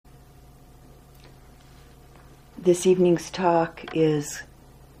This evening's talk is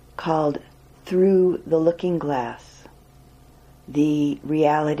called Through the Looking Glass, the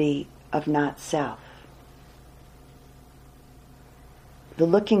Reality of Not Self. The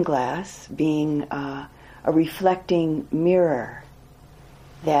looking glass being a reflecting mirror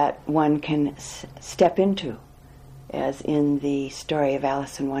that one can step into, as in the story of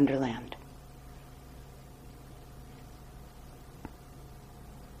Alice in Wonderland.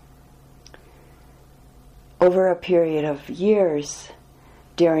 Over a period of years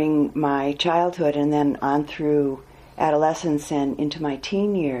during my childhood and then on through adolescence and into my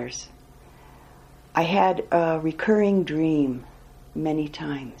teen years, I had a recurring dream many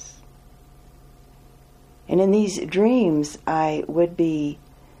times. And in these dreams, I would be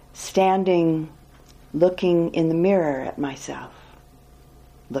standing, looking in the mirror at myself,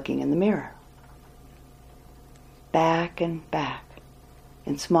 looking in the mirror, back and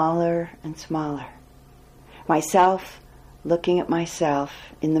smaller and smaller. Myself looking at myself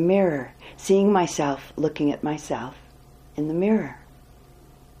in the mirror, seeing myself looking at myself in the mirror,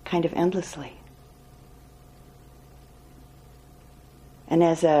 kind of endlessly. And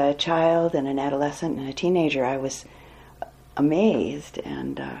as a child and an adolescent and a teenager, I was amazed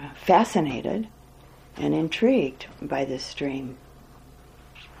and fascinated and intrigued by this dream.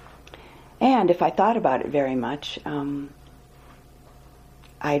 And if I thought about it very much,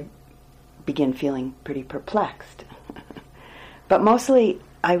 I'd begin feeling pretty perplexed. But mostly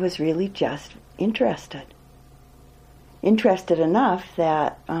I was really just interested. Interested enough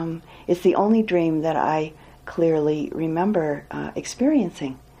that it's the only dream that I clearly remember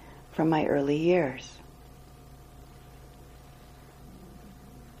experiencing from my early years.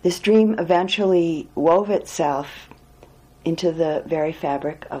 This dream eventually wove itself into the very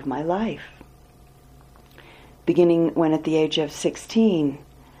fabric of my life. Beginning when at the age of 16,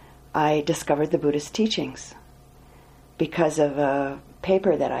 I discovered the Buddhist teachings because of a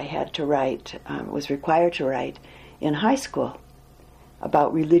paper that I had to write, was required to write in high school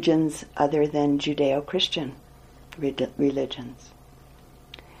about religions other than Judeo-Christian religions.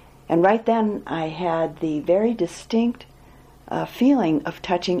 And right then I had the very distinct feeling of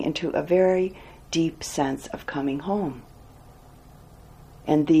touching into a very deep sense of coming home.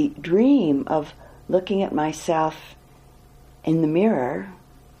 And the dream of looking at myself in the mirror,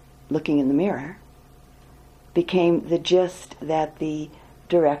 looking in the mirror, became the gist that the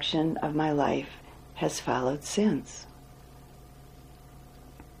direction of my life has followed since.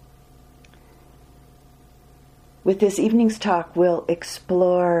 With this evening's talk, we'll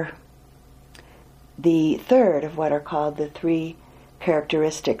explore the third of what are called the three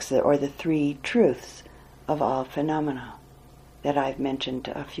characteristics, or the three truths of all phenomena that I've mentioned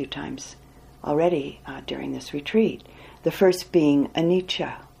a few times already during this retreat. The first being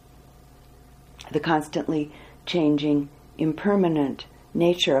anicca, the constantly changing, impermanent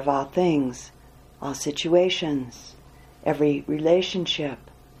nature of all things, all situations, every relationship,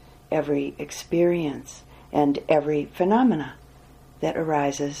 every experience, and every phenomena that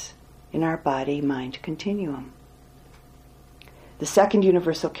arises in our body-mind continuum. The second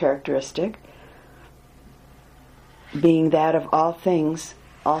universal characteristic being that of all things,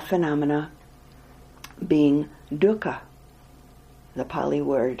 all phenomena, being dukkha, the Pali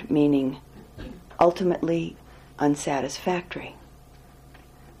word meaning ultimately unsatisfactory.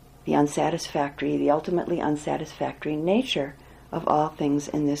 The ultimately unsatisfactory nature of all things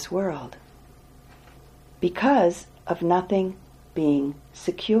in this world, because of nothing being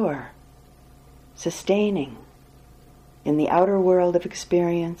secure, sustaining in the outer world of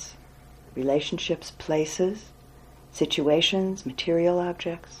experience, relationships, places, situations, material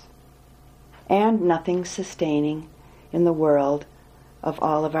objects, and nothing sustaining in the world of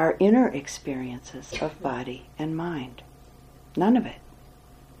all of our inner experiences of body and mind. None of it.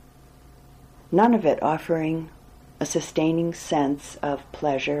 None of it offering a sustaining sense of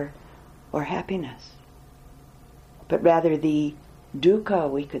pleasure or happiness, but rather the dukkha,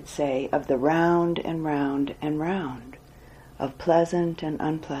 we could say, of the round and round and round, of pleasant and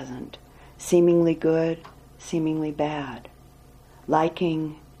unpleasant, seemingly good, seemingly bad,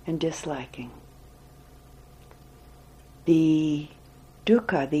 liking and disliking. The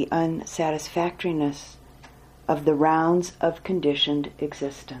dukkha, the unsatisfactoriness of the rounds of conditioned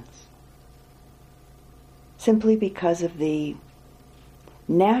existence, simply because of the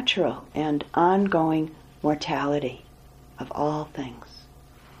natural and ongoing mortality of all things.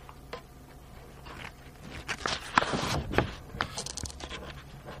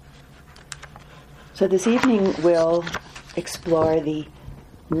 So this evening we'll explore the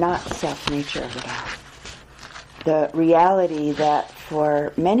not-self nature of it all. The reality that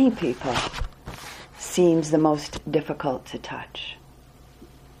for many people, seems the most difficult to touch.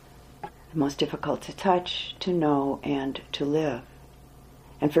 The most difficult to touch, to know, and to live.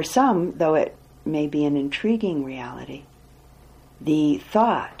 And for some, though it may be an intriguing reality, the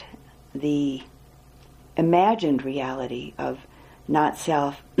thought, the imagined reality of not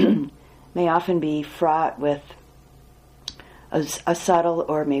self may often be fraught with a subtle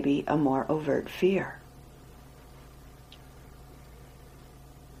or maybe a more overt fear.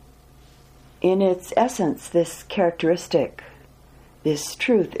 In its essence, this characteristic, this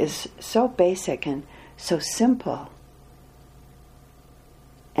truth is so basic and so simple,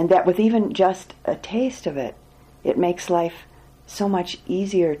 and that with even just a taste of it, it makes life so much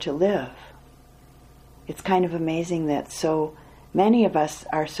easier to live. It's kind of amazing that so many of us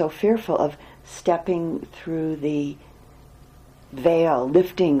are so fearful of stepping through the veil,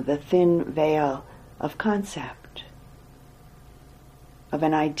 lifting the thin veil of concept, of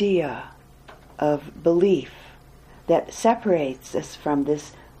an idea, of belief that separates us from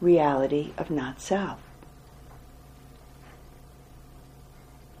this reality of not self.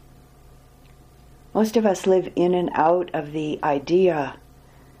 Most of us live in and out of the idea,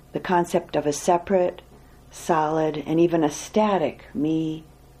 the concept of a separate, solid, and even a static me,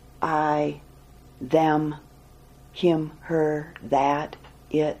 I, them, him, her, that,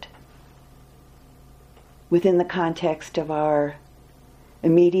 it, within the context of our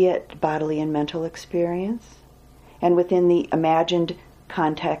immediate bodily and mental experience, and within the imagined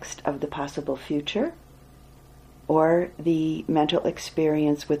context of the possible future, or the mental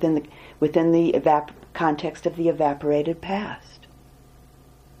experience within the context of the evaporated past.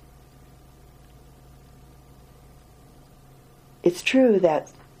 It's true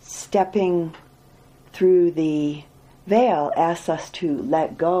that stepping through the veil asks us to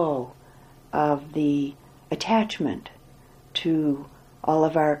let go of the attachment to all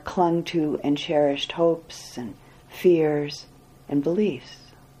of our clung to and cherished hopes and fears and beliefs,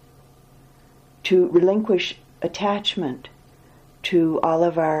 to relinquish attachment to all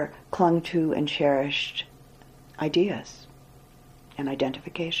of our clung to and cherished ideas and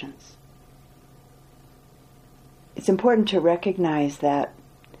identifications. It's important to recognize that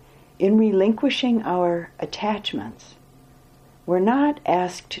in relinquishing our attachments, we're not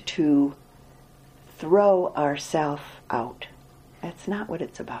asked to throw ourselves out. That's not what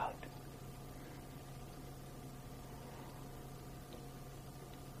it's about.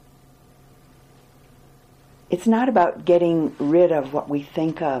 It's not about getting rid of what we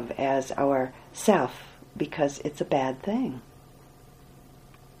think of as our self, because it's a bad thing.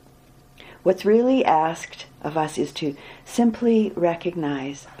 What's really asked of us is to simply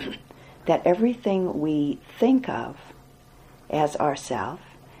recognize that everything we think of as ourself,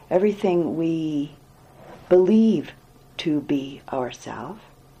 everything we believe to be ourself,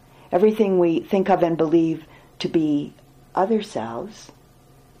 everything we think of and believe to be other selves,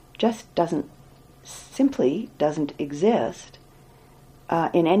 just simply doesn't exist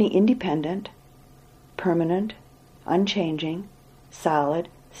in any independent, permanent, unchanging, solid,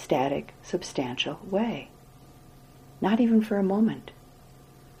 static, substantial way. Not even for a moment.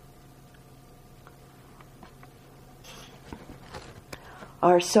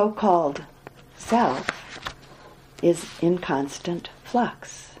 Our so-called self is in constant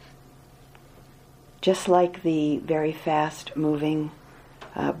flux. Just like the very fast-moving,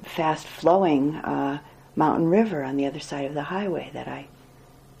 fast-flowing mountain river on the other side of the highway that I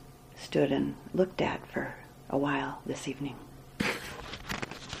stood and looked at for a while this evening.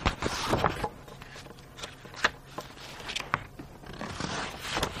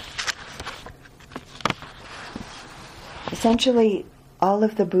 Essentially, all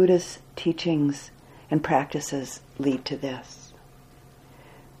of the Buddha's teachings and practices lead to this.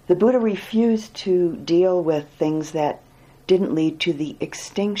 The Buddha refused to deal with things that didn't lead to the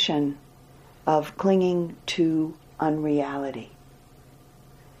extinction of clinging to unreality,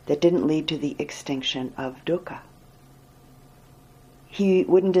 that didn't lead to the extinction of dukkha. He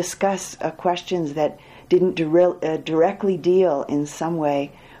wouldn't discuss questions that didn't directly deal in some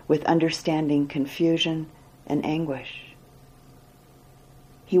way with understanding confusion and anguish.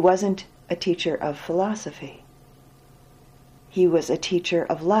 He wasn't a teacher of philosophy. He was a teacher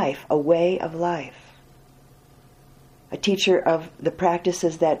of life, a way of life. A teacher of the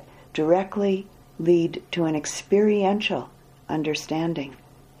practices that directly lead to an experiential understanding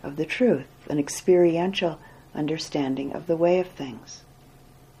of the truth, an experiential understanding of the way of things.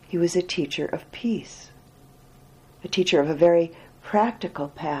 He was a teacher of peace, a teacher of a very practical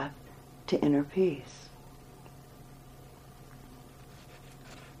path to inner peace.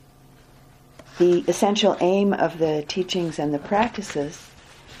 The essential aim of the teachings and the practices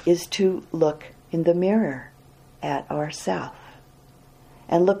is to look in the mirror at ourself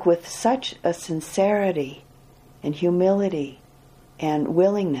and look with such a sincerity and humility and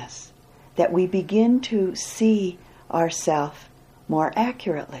willingness that we begin to see ourself more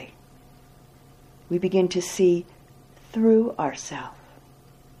accurately. We begin to see through ourself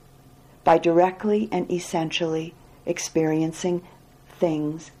by directly and essentially experiencing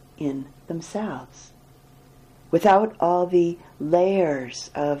things in themselves, without all the layers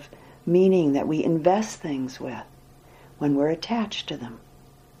of meaning that we invest things with when we're attached to them,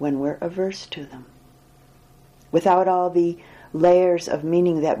 when we're averse to them, without all the layers of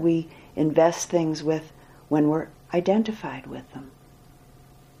meaning that we invest things with when we're identified with them.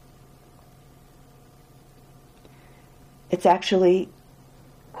 It's actually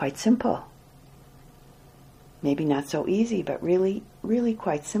quite simple. Maybe not so easy, but really, really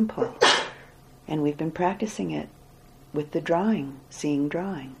quite simple. And we've been practicing it with the drawing, seeing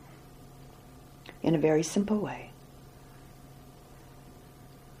drawing, in a very simple way.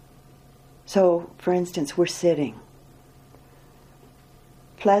 So, for instance, we're sitting.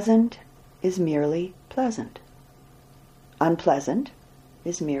 Pleasant is merely pleasant. Unpleasant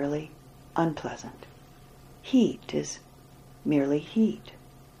is merely unpleasant. Heat is merely heat.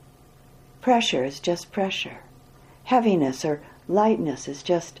 Pressure is just pressure. Heaviness or lightness is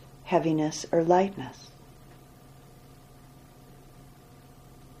just heaviness or lightness.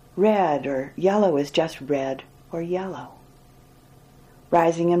 Red or yellow is just red or yellow.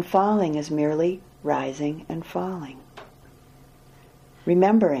 Rising and falling is merely rising and falling.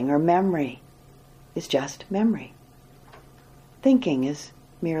 Remembering or memory is just memory. Thinking is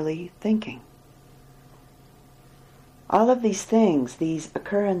merely thinking. All of these things, these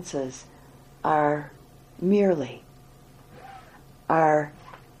occurrences, are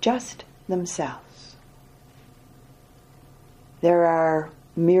just themselves. There are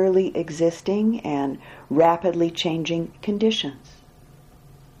merely existing and rapidly changing conditions.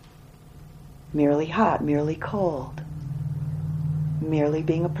 Merely hot, merely cold, merely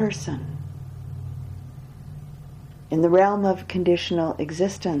being a person. In the realm of conditional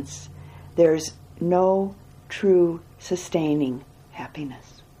existence, there's no true sustaining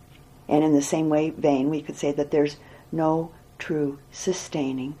happiness. And in the same vein, we could say that there's no true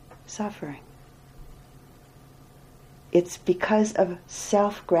sustaining suffering. It's because of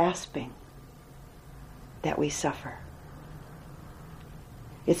self-grasping that we suffer.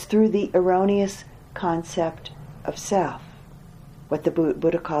 It's through the erroneous concept of self, what the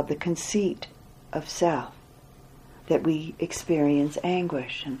Buddha called the conceit of self, that we experience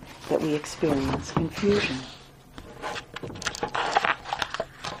anguish and that we experience confusion.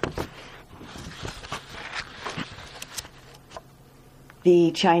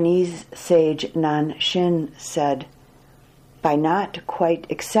 The Chinese sage Nanshin said, "By not quite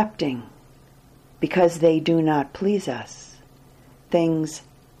accepting, because they do not please us, things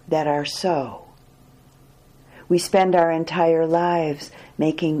that are so, we spend our entire lives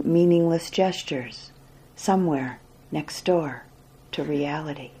making meaningless gestures somewhere next door to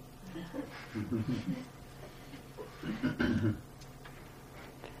reality."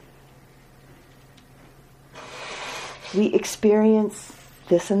 We experience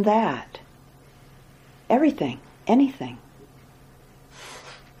this and that, everything, anything.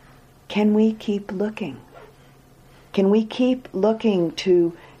 Can we keep looking? Can we keep looking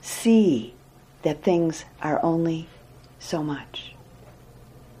to see that things are only so much?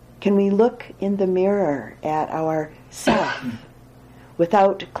 Can we look in the mirror at our self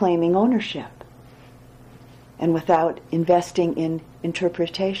without claiming ownership and without investing in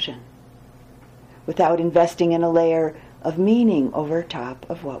interpretation, without investing in a layer of meaning over top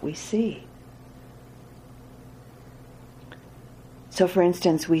of what we see? So, for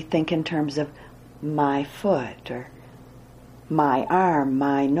instance, we think in terms of my foot, or my arm,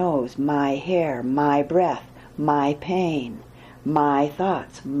 my nose, my hair, my breath, my pain, my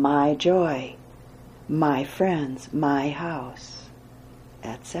thoughts, my joy, my friends, my house,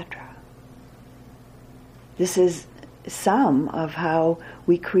 etc. This is some of how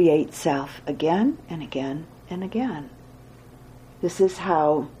we create self again and again and again. This is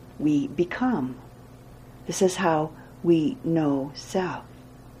how we become. This is how we know self.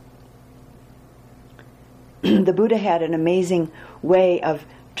 The Buddha had an amazing way of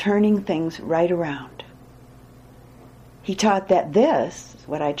turning things right around. He taught that this,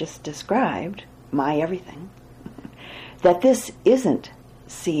 what I just described, my everything, that this isn't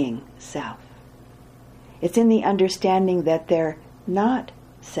seeing self. It's in the understanding that they're not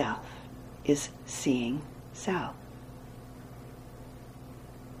self is seeing self.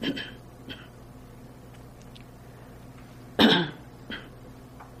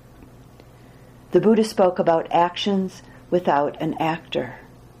 The Buddha spoke about actions without an actor,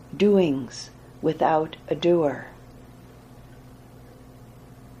 doings without a doer.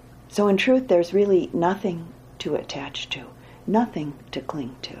 So in truth, there's really nothing to attach to, nothing to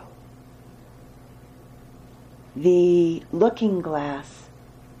cling to. The looking glass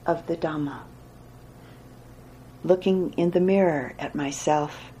of the Dhamma, looking in the mirror at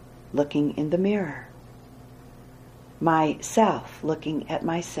myself, looking in the mirror. Myself looking at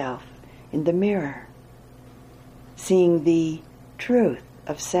myself in the mirror, seeing the truth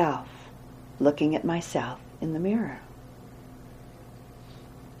of self, looking at myself in the mirror.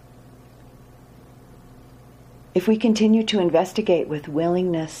 If we continue to investigate with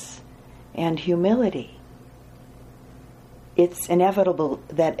willingness and humility, it's inevitable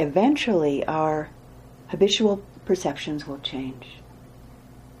that eventually our habitual perceptions will change.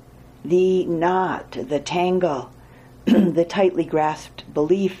 The knot, the tangle, the tightly grasped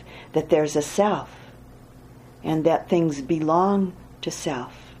belief that there's a self and that things belong to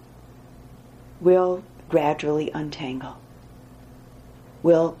self will gradually untangle,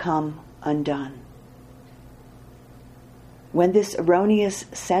 will come undone. When this erroneous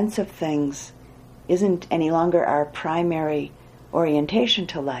sense of things isn't any longer our primary orientation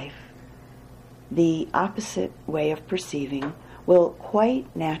to life, the opposite way of perceiving will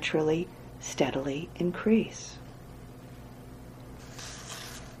quite naturally, steadily increase.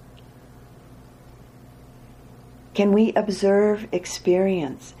 Can we observe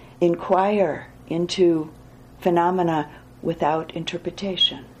experience, inquire into phenomena without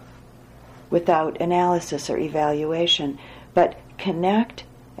interpretation, without analysis or evaluation, but connect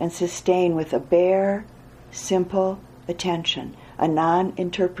and sustain with a bare, simple attention, a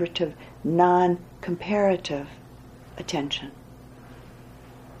non-interpretive, non-comparative attention?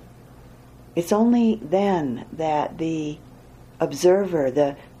 It's only then that the observer,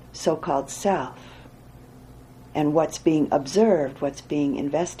 the so-called self, and what's being observed, what's being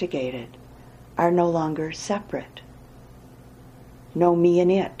investigated, are no longer separate. No me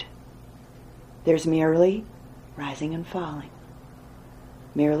and it. There's merely rising and falling,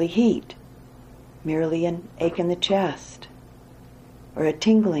 merely heat, merely an ache in the chest, or a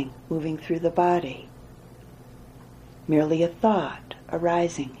tingling moving through the body, merely a thought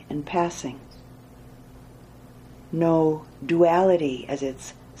arising and passing. No duality, as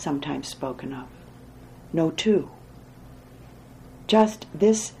it's sometimes spoken of. No two. Just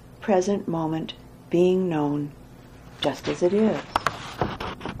this present moment being known just as it is.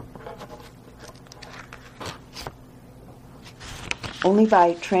 Only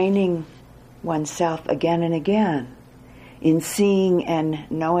by training oneself again and again in seeing and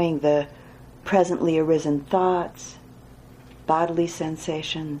knowing the presently arisen thoughts, bodily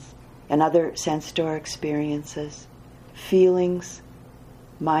sensations, and other sense-door experiences, feelings,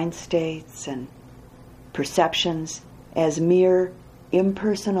 mind states, and perceptions as mere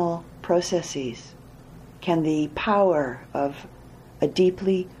impersonal processes, can the power of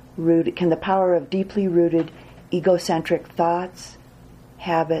deeply rooted egocentric thoughts,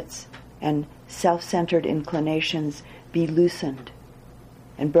 habits, and self-centered inclinations be loosened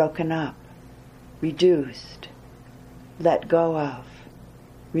and broken up, reduced, let go of,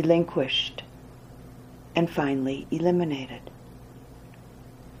 relinquished, and finally eliminated.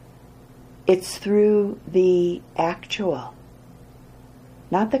 It's through the actual,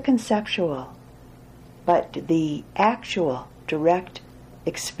 not the conceptual, but the actual, direct,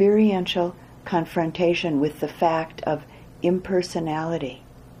 experiential confrontation with the fact of impersonality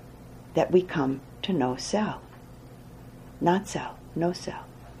that we come to know self. Not self, no self.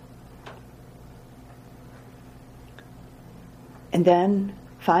 And then,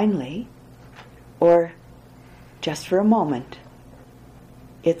 finally, or just for a moment,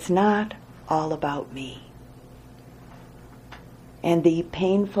 it's not all about me. And the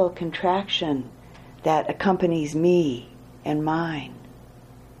painful contraction that accompanies me and mine,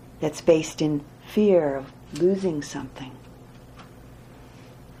 that's based in fear of losing something.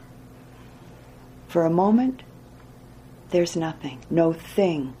 For a moment, there's nothing, no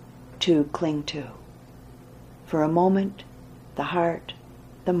thing to cling to. For a moment, the heart,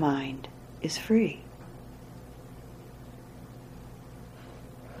 the mind is free.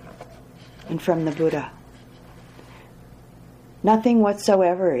 And from the Buddha, nothing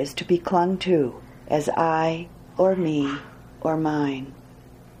whatsoever is to be clung to as I or me or mine.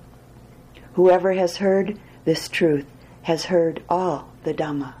 Whoever has heard this truth has heard all the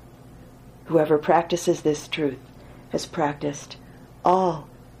Dhamma. Whoever practices this truth has practiced all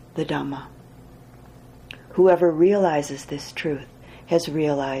the Dhamma. Whoever realizes this truth has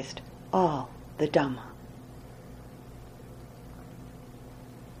realized all the Dhamma.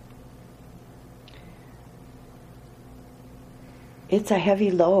 it's a heavy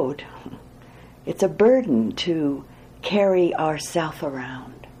load. It's a burden to carry ourself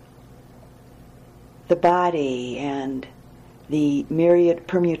around. The body and the myriad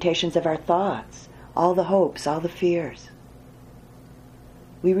permutations of our thoughts, all the hopes, all the fears.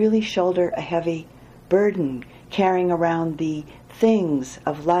 We really shoulder a heavy burden carrying around the things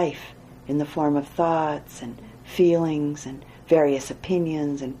of life in the form of thoughts and feelings and various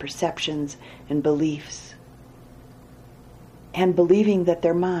opinions and perceptions and beliefs. And believing that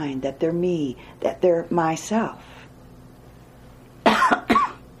they're mine, that they're me, that they're myself.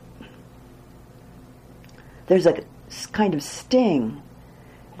 There's a kind of sting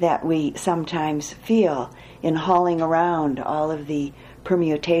that we sometimes feel in hauling around all of the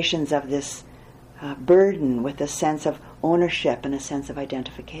permutations of this burden with a sense of ownership and a sense of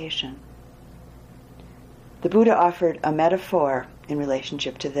identification. The Buddha offered a metaphor in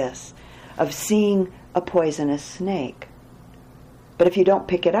relationship to this of seeing a poisonous snake. But if you don't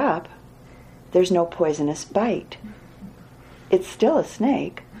pick it up, there's no poisonous bite. It's still a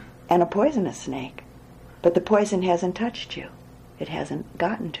snake and a poisonous snake, but the poison hasn't touched you. It hasn't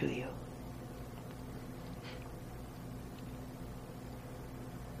gotten to you.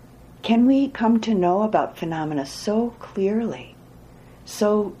 Can we come to know about phenomena so clearly,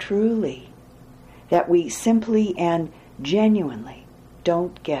 so truly, that we simply and genuinely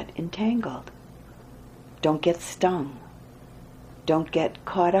don't get entangled, don't get stung, don't get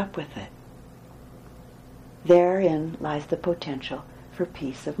caught up with it? Therein lies the potential for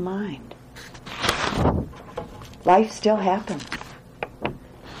peace of mind. Life still happens.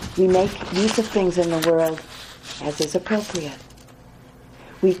 We make use of things in the world as is appropriate.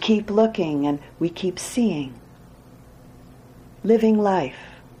 We keep looking and we keep seeing. Living life.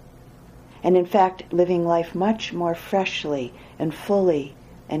 And in fact, living life much more freshly and fully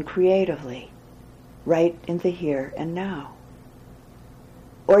and creatively, right in the here and now.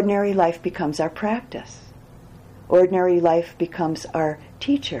 Ordinary life becomes our practice. Ordinary life becomes our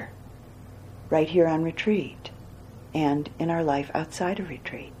teacher, right here on retreat and in our life outside of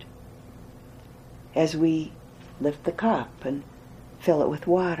retreat. As we lift the cup and fill it with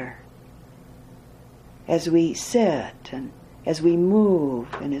water, as we sit and as we move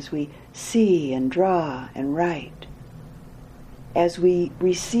and as we see and draw and write, as we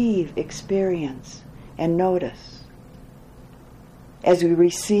receive experience and notice, as we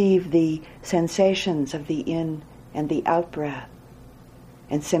receive the sensations of the in and the out-breath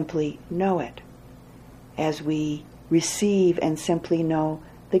and simply know it, as we receive and simply know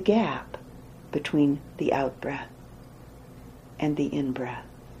the gap between the out-breath and the in-breath.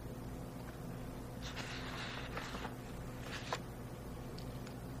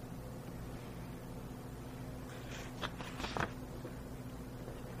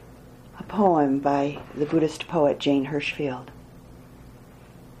 A poem by the Buddhist poet Jane Hirschfield.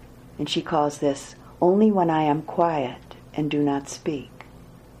 And she calls this, "Only when I am quiet and do not speak."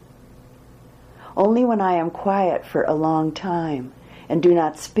 Only when I am quiet for a long time and do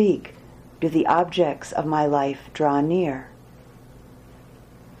not speak do the objects of my life draw near.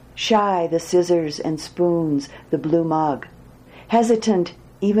 Shy the scissors and spoons, the blue mug, hesitant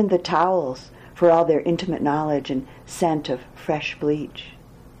even the towels for all their intimate knowledge and scent of fresh bleach.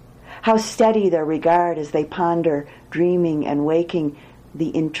 How steady their regard as they ponder, dreaming and waking,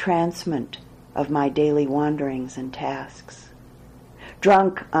 the entrancement of my daily wanderings and tasks.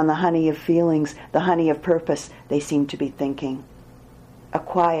 Drunk on the honey of feelings, the honey of purpose, they seem to be thinking. A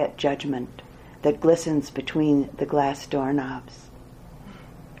quiet judgment that glistens between the glass doorknobs.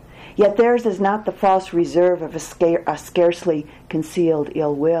 Yet theirs is not the false reserve of a scarcely concealed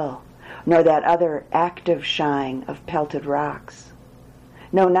ill will, nor that other active shine of pelted rocks.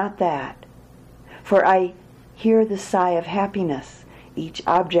 No, not that. For I hear the sigh of happiness each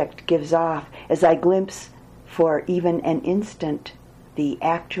object gives off as I glimpse for even an instant the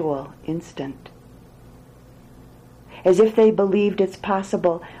actual instant. As if they believed it's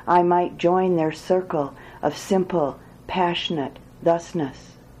possible I might join their circle of simple, passionate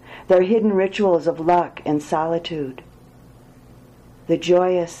thusness, their hidden rituals of luck and solitude, the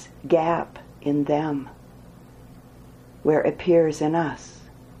joyous gap in them, where appears in us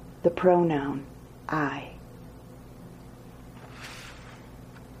the pronoun I.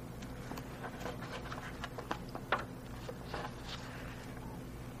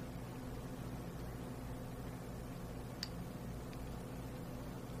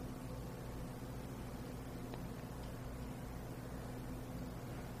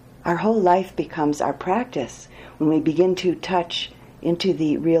 Our whole life becomes our practice when we begin to touch into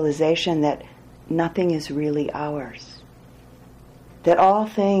the realization that nothing is really ours. That all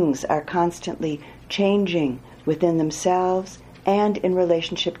things are constantly changing within themselves and in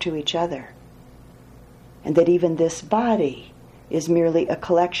relationship to each other. And that even this body is merely a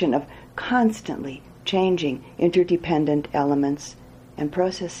collection of constantly changing interdependent elements and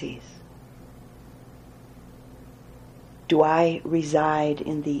processes. Do I reside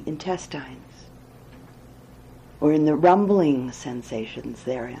in the intestines or in the rumbling sensations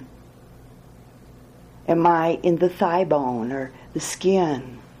therein? Am I in the thigh bone or the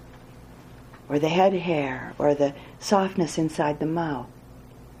skin or the head hair or the softness inside the mouth?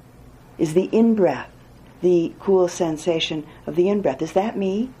 Is the in-breath the cool sensation of the in-breath? Is that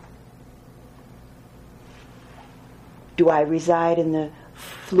me? Do I reside in the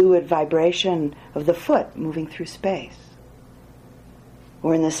fluid vibration of the foot moving through space?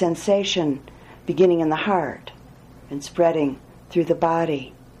 Or in the sensation beginning in the heart and spreading through the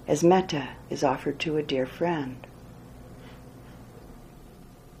body as metta is offered to a dear friend?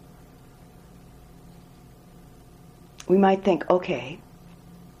 We might think, okay,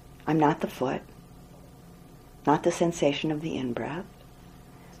 I'm not the foot, not the sensation of the in-breath,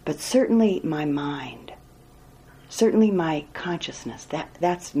 but certainly my mind, certainly my consciousness,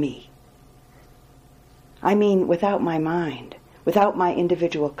 that's me. I mean, without my mind, without my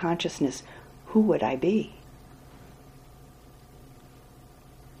individual consciousness, who would I be?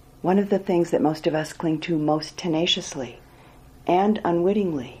 One of the things that most of us cling to most tenaciously and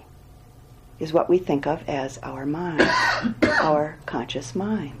unwittingly is what we think of as our mind, our conscious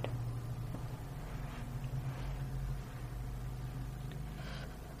mind.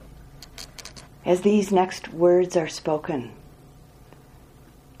 As these next words are spoken,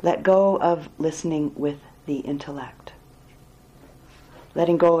 let go of listening with the intellect,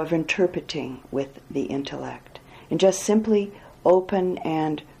 letting go of interpreting with the intellect, and just simply open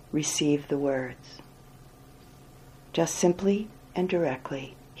and receive the words. Just simply and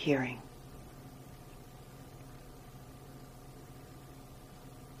directly hearing.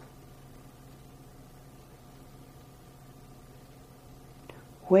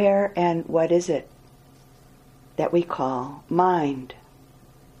 Where and what is it that we call mind?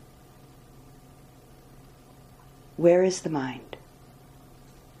 Where is the mind?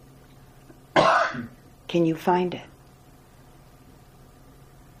 Can you find it?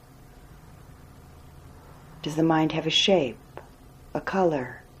 Does the mind have a shape, a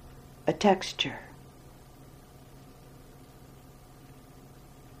color, a texture?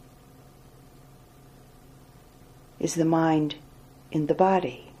 Is the mind in the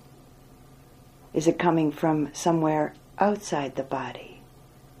body? Is it coming from somewhere outside the body?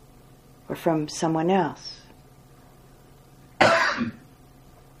 Or from someone else?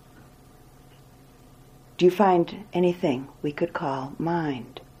 Do you find anything we could call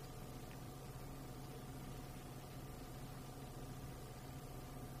mind?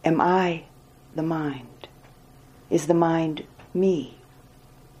 Am I the mind? Is the mind me?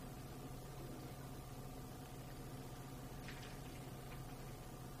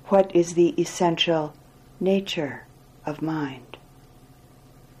 What is the essential nature of mind?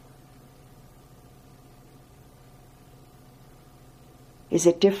 Is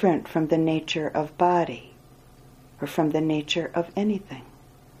it different from the nature of body or from the nature of anything?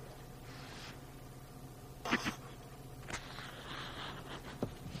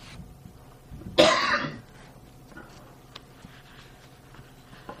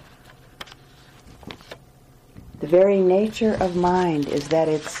 The very nature of mind is that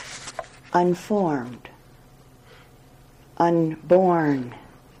it's unformed, unborn,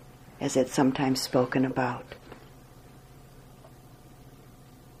 as it's sometimes spoken about.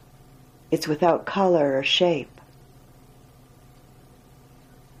 It's without color or shape.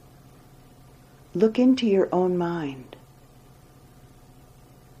 Look into your own mind.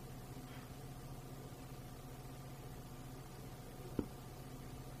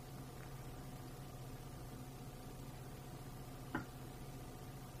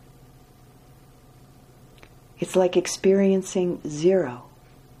 It's like experiencing zero,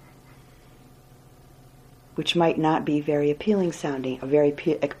 which might not be very appealing sounding, a very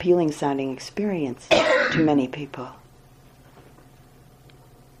appealing sounding experience to many people.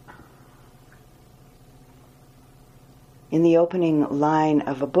 In the opening line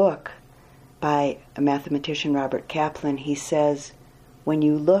of a book by a mathematician, Robert Kaplan, he says, "When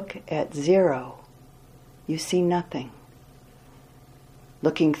you look at zero, you see nothing.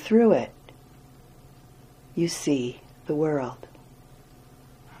 Looking through it, you see the world."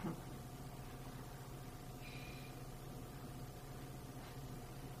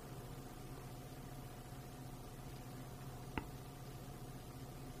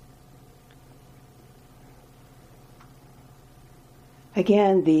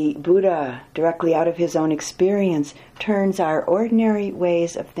 Again, the Buddha, directly out of his own experience, turns our ordinary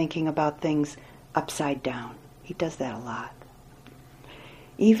ways of thinking about things upside down. He does that a lot.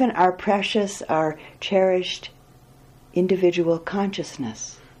 Even our precious, our cherished individual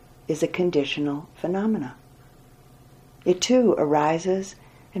consciousness is a conditional phenomena. It too arises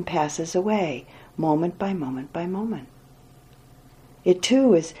and passes away, moment by moment by moment. It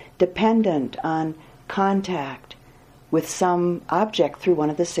too is dependent on contact with some object through one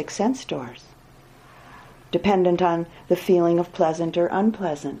of the six sense doors, dependent on the feeling of pleasant or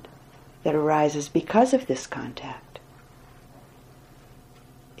unpleasant that arises because of this contact.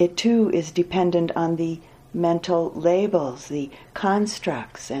 It too is dependent on the mental labels, the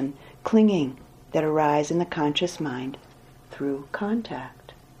constructs and clinging that arise in the conscious mind through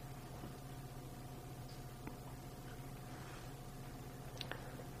contact.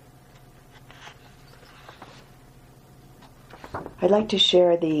 I'd like to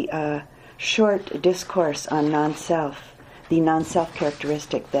share the short discourse on non-self, the non-self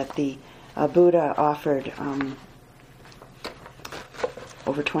characteristic that the Buddha offered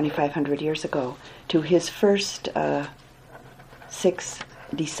over 2,500 years ago to his first 6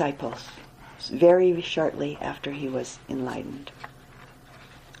 disciples, very shortly after he was enlightened.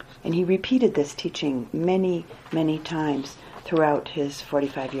 And he repeated this teaching many, many times throughout his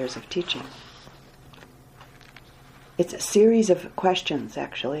 45 years of teaching. It's a series of questions,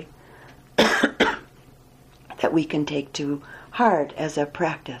 actually, that we can take to heart as a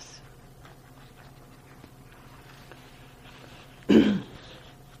practice.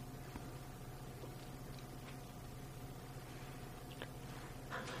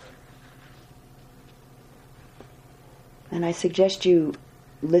 And I suggest you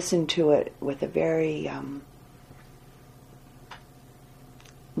listen to it with a very,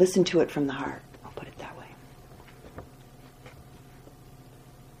 listen to it from the heart, I'll put it that way.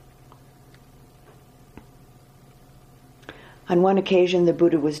 On one occasion, the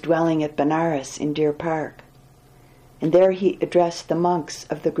Buddha was dwelling at Benares in Deer Park, and there he addressed the monks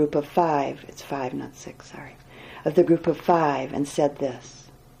of the group of 5, it's 5, not 6, sorry, of the group of 5, and said this: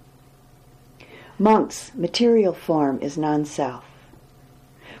 Monks, material form is non-self.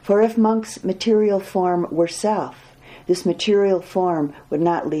 For if monks' material form were self, this material form would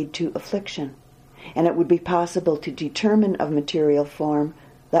not lead to affliction, and it would be possible to determine of material form,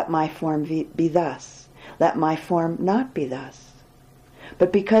 let my form be thus, let my form not be thus.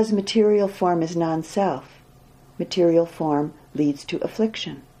 But because material form is non-self, material form leads to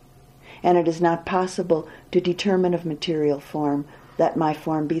affliction, and it is not possible to determine of material form, let my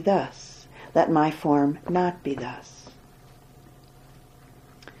form be thus, let my form not be thus.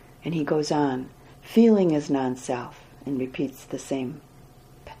 And he goes on, feeling is non-self, and repeats the same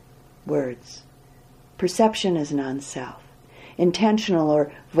words. Perception is non-self. Intentional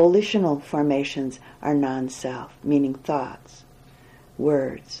or volitional formations are non-self, meaning thoughts,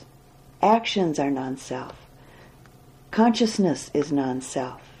 words. Actions are non-self. Consciousness is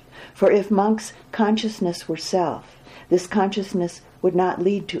non-self. For if monks' consciousness were self, this consciousness would not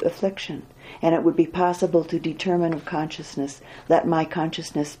lead to affliction, and it would be possible to determine of consciousness, let my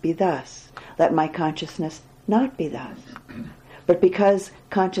consciousness be thus, let my consciousness not be thus. But because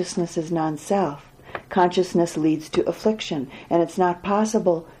consciousness is non-self, consciousness leads to affliction, and it's not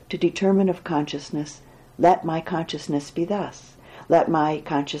possible to determine of consciousness, let my consciousness be thus, let my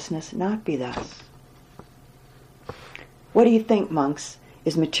consciousness not be thus. What do you think, monks?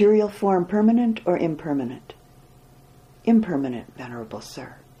 Is material form permanent or impermanent? Impermanent, Venerable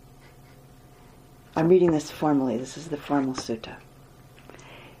Sir. I'm reading this formally. This is the formal sutta.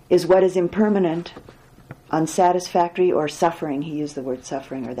 Is what is impermanent unsatisfactory or suffering? He used the word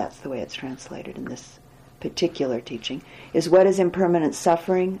suffering, or that's the way it's translated in this particular teaching. Is what is impermanent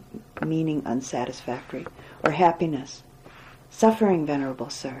suffering, meaning unsatisfactory, or happiness? Suffering,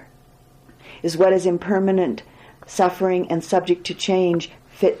 Venerable Sir. Is what is impermanent suffering and subject to change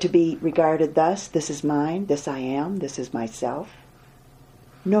fit to be regarded thus, this is mine, this I am, this is myself?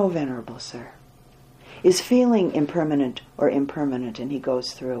 No, Venerable Sir. Is feeling impermanent or impermanent? And he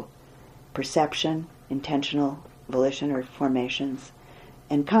goes through perception, intentional volition or formations,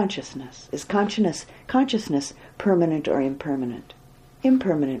 and consciousness. Is consciousness permanent or impermanent?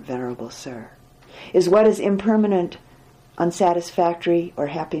 Impermanent, Venerable Sir. Is what is impermanent unsatisfactory or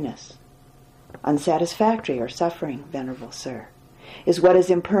happiness? Unsatisfactory or suffering, Venerable Sir. Is what is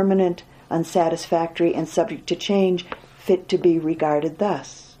impermanent, unsatisfactory, and subject to change fit to be regarded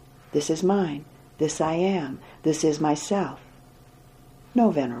thus? This is mine, this I am, this is myself. No,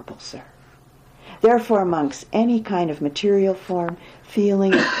 Venerable Sir. Therefore, monks, any kind of material form,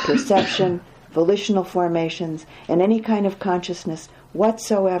 feeling, perception, volitional formations, and any kind of consciousness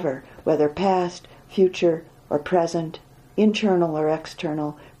whatsoever, whether past, future, or present, internal or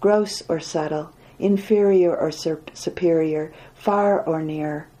external, gross or subtle, inferior or superior, far or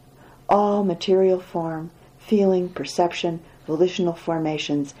near, all material form, feeling, perception, volitional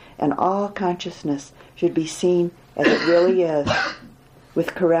formations, and all consciousness should be seen as it really is,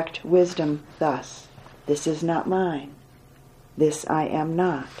 with correct wisdom thus: this is not mine, this I am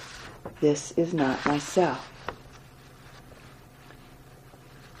not, this is not myself.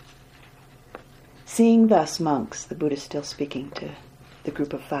 Seeing thus, monks, the Buddha is still speaking to the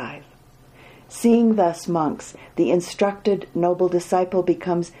group of 5. Seeing thus, monks, the instructed noble disciple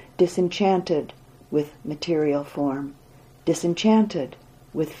becomes disenchanted with material form, disenchanted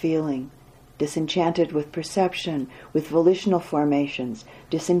with feeling, disenchanted with perception, with volitional formations,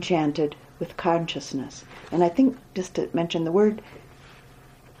 disenchanted with consciousness. And I think, just to mention the word,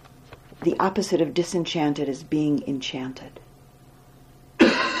 the opposite of disenchanted is being enchanted.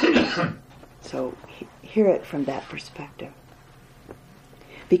 So hear it from that perspective.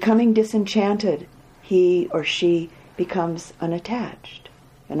 Becoming disenchanted, he or she becomes unattached.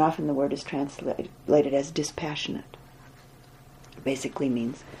 And often the word is translated as dispassionate. It basically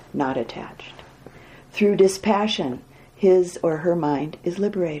means not attached. Through dispassion, his or her mind is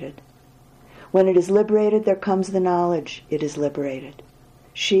liberated. When it is liberated, there comes the knowledge it is liberated.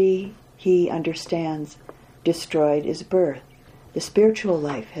 She, he understands, destroyed is birth. The spiritual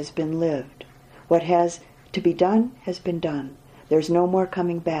life has been lived. What has to be done has been done. There's no more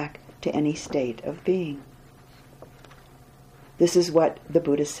coming back to any state of being. This is what the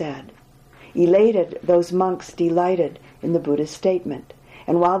Buddha said. Elated, those monks delighted in the Buddha's statement.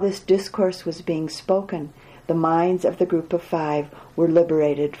 And while this discourse was being spoken, the minds of the group of 5 were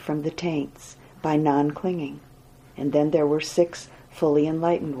liberated from the taints by non-clinging. And then there were 6 fully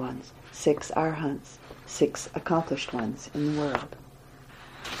enlightened ones, 6 arhants, 6 accomplished ones in the world.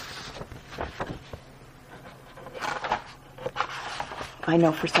 I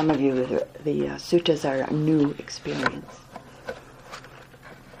know for some of you the suttas are a new experience.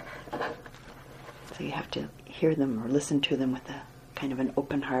 So you have to hear them or listen to them with a kind of an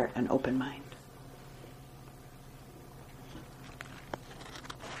open heart and open mind.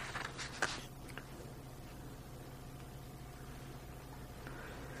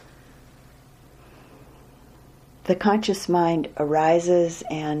 The conscious mind arises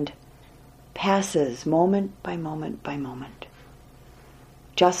and passes moment by moment by moment,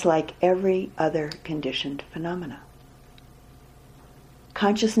 just like every other conditioned phenomena.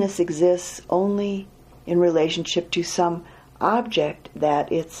 Consciousness exists only in relationship to some object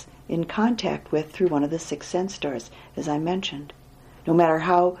that it's in contact with through one of the 6 sense doors, as I mentioned, no matter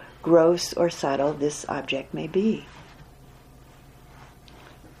how gross or subtle this object may be.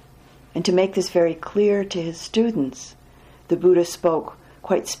 And to make this very clear to his students, the Buddha spoke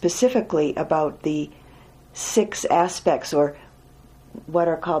quite specifically about the 6 aspects, or what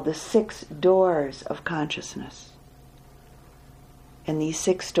are called the 6 doors of consciousness. And these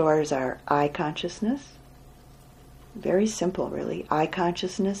 6 doors are eye consciousness, very simple really, eye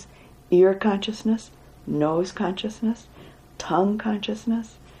consciousness, ear consciousness, nose consciousness, tongue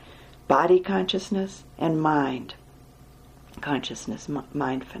consciousness, body consciousness, and mind consciousness,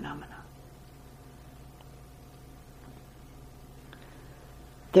 mind phenomena.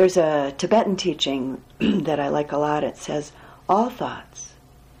 There's a Tibetan teaching that I like a lot. It says, all thoughts,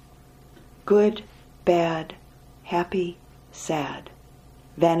 good, bad, happy, sad,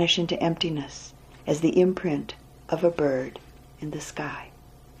 vanish into emptiness as the imprint of a bird in the sky.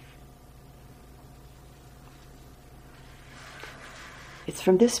 It's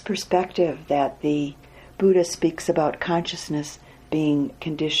from this perspective that the Buddha speaks about consciousness being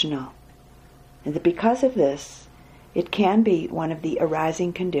conditional, and that because of this, it can be one of the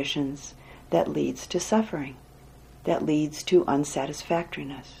arising conditions that leads to suffering, that leads to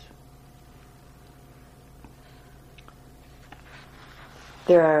unsatisfactoriness.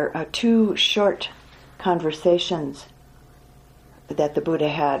 There are 2 short conversations that the Buddha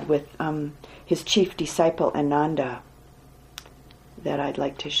had with his chief disciple Ananda that I'd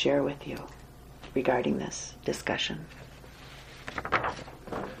like to share with you regarding this discussion.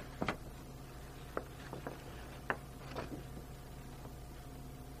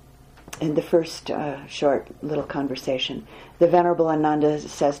 In the first short little conversation, the Venerable Ananda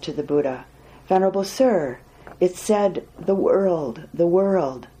says to the Buddha, Venerable Sir, it said, the world, the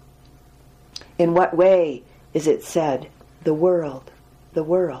world. In what way is it said, the world, the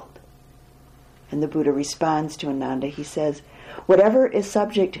world? And the Buddha responds to Ananda, he says, whatever is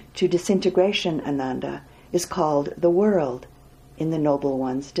subject to disintegration, Ananda, is called the world in the Noble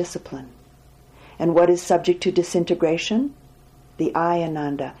One's discipline. And what is subject to disintegration? The I,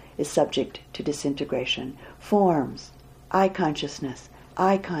 Ananda, is subject to disintegration. Forms, eye consciousness,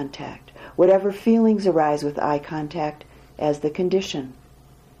 eye contact, whatever feelings arise with eye contact as the condition,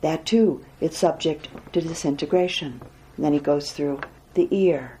 that too is subject to disintegration. And then he goes through the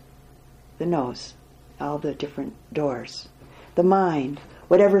ear, the nose, all the different doors. The mind,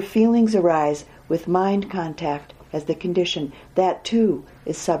 whatever feelings arise with mind contact as the condition, that too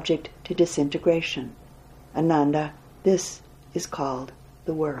is subject to disintegration. Ananda, this is called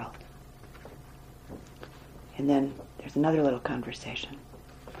the world. And then there's another little conversation.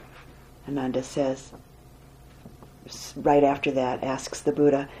 Ananda says, right after that, asks the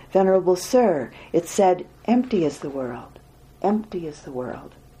Buddha, Venerable Sir, it said, empty is the world. Empty is the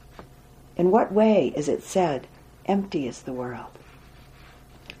world. In what way is it said, empty is the world?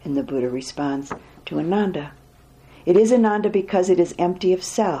 And the Buddha responds to Ananda, it is, Ananda, because it is empty of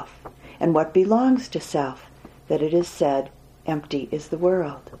self, and what belongs to self, that it is said, empty is the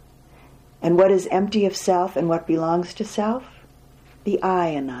world. And what is empty of self and what belongs to self? The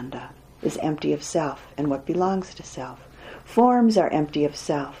I, Ananda, is empty of self and what belongs to self. Forms are empty of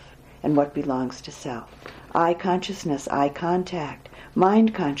self and what belongs to self. Eye consciousness, eye contact,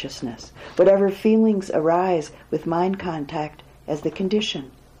 mind consciousness, whatever feelings arise with mind contact as the condition,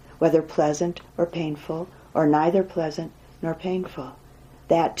 whether pleasant or painful, or neither pleasant nor painful,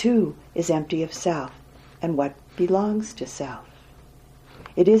 that too is empty of self and what belongs to self.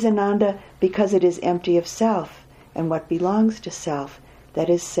 It is, Ananda, because it is empty of self and what belongs to self, that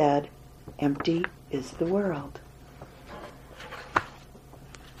is said, empty is the world.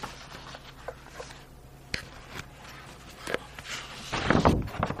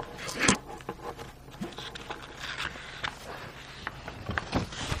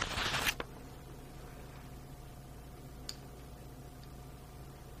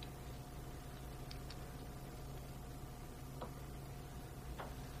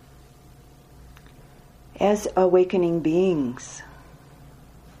 As awakening beings,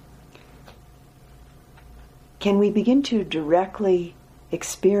 can we begin to directly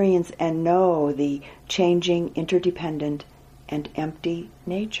experience and know the changing, interdependent, and empty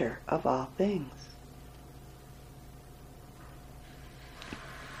nature of all things?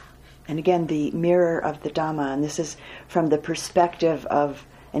 And again, the mirror of the Dhamma, and this is from the perspective of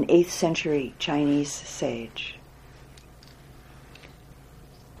an 8th century Chinese sage.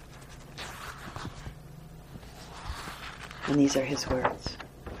 And these are his words.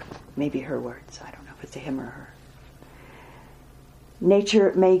 Maybe her words. I don't know if it's a him or her.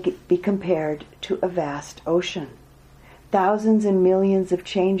 Nature may be compared to a vast ocean. Thousands and millions of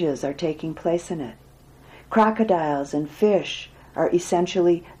changes are taking place in it. Crocodiles and fish are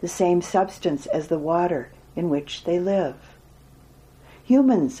essentially the same substance as the water in which they live.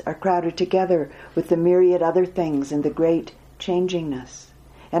 Humans are crowded together with the myriad other things in the great changingness,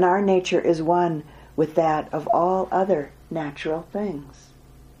 and our nature is one with that of all other natural things.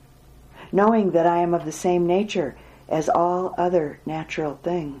 Knowing that I am of the same nature as all other natural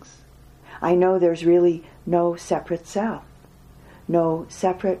things, I know there's really no separate self, no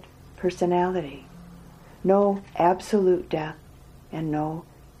separate personality, no absolute death, and no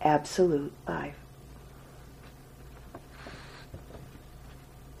absolute life.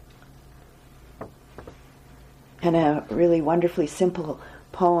 And a really wonderfully simple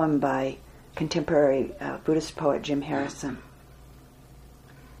poem by contemporary Buddhist poet Jim Harrison.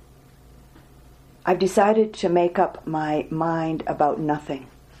 I've decided to make up my mind about nothing,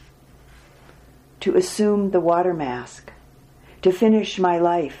 to assume the water mask, to finish my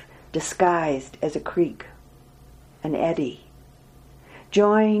life disguised as a creek, an eddy,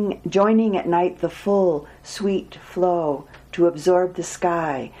 joining at night the full, sweet flow, to absorb the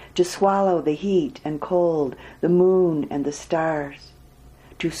sky, to swallow the heat and cold, the moon and the stars,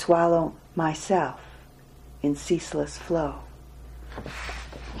 to swallow myself in ceaseless flow.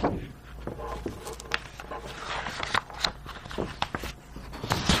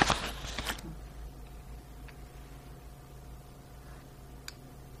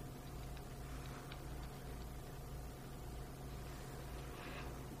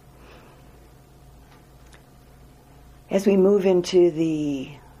 As we move into the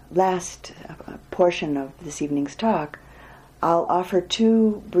last portion of this evening's talk, I'll offer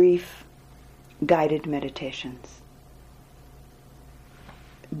 2 brief guided meditations,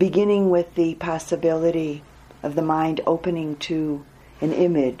 beginning with the possibility of the mind opening to an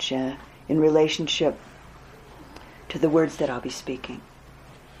image in relationship to the words that I'll be speaking.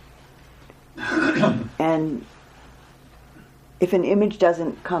 And if an image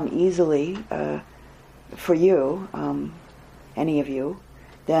doesn't come easily for you, any of you,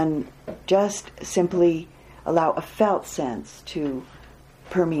 then just simply allow a felt sense to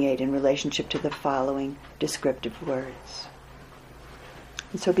permeate in relationship to the following descriptive words.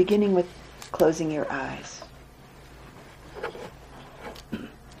 And so beginning with closing your eyes.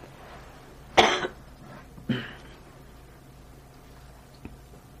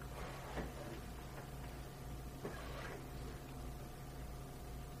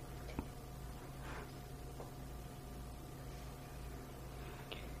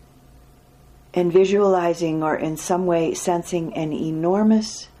 And visualizing or in some way sensing an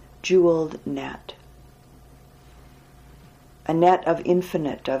enormous jeweled net. A net of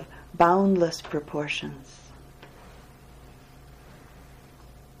infinite, of boundless proportions.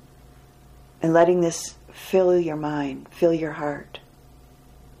 And letting this fill your mind, fill your heart.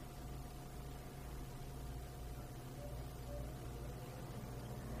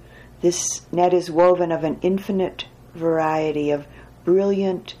 This net is woven of an infinite variety of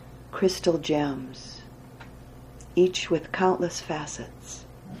brilliant crystal gems, each with countless facets.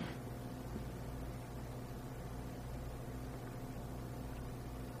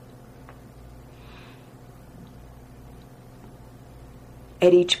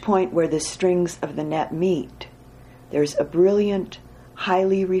 At each point where the strings of the net meet, there's a brilliant,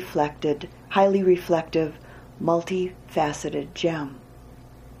 highly reflective, multifaceted gem.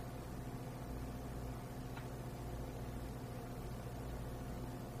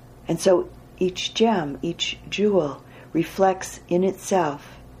 And so each gem, each jewel, reflects in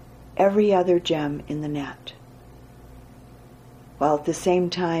itself every other gem in the net, while at the same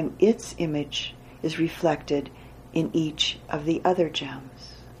time its image is reflected in each of the other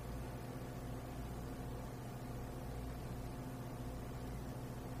gems.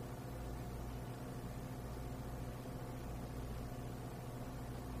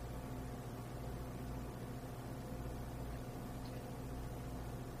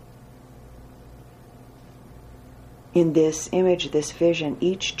 In this image, this vision,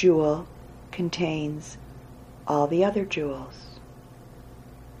 each jewel contains all the other jewels.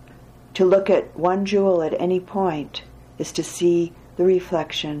 To look at one jewel at any point is to see the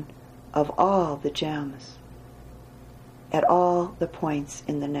reflection of all the gems at all the points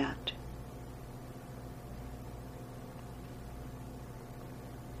in the net.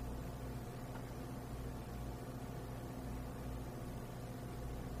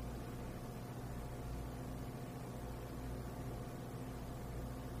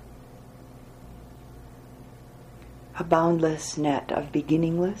 A boundless net of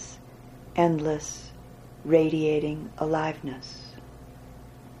beginningless, endless, radiating aliveness.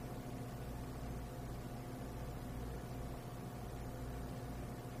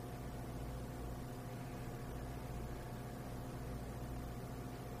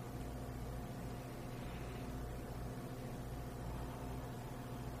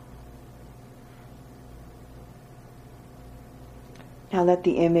 Now let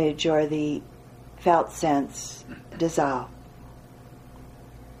the image or the felt sense dissolve.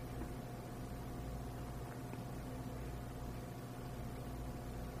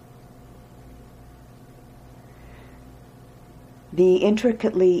 The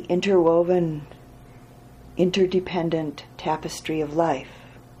intricately interwoven, interdependent tapestry of life,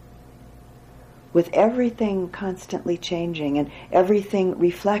 with everything constantly changing and everything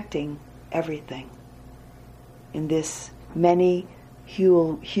reflecting everything in this many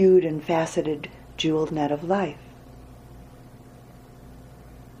hued and faceted jeweled net of life.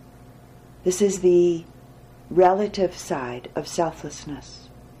 This is the relative side of selflessness,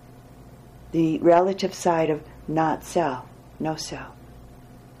 the relative side of not self, no self.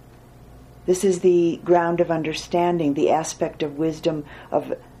 This is the ground of understanding, the aspect of wisdom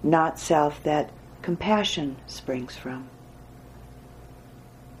of not self that compassion springs from.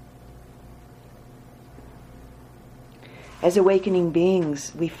 As awakening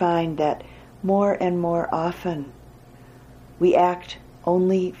beings, we find that more and more often we act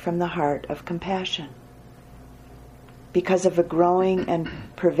only from the heart of compassion because of a growing and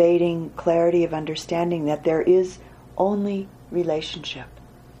pervading clarity of understanding that there is only relationship.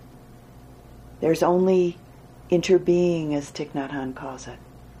 There's only interbeing, as Thich Nhat Hanh calls it.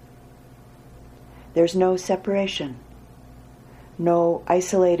 There's no separation, no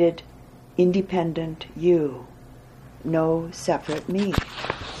isolated, independent you, no separate me.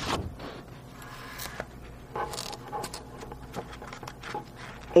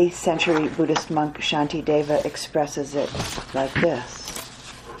 Eighth century Buddhist monk Shantideva expresses it like this: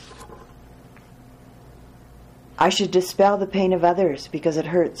 I should dispel the pain of others because it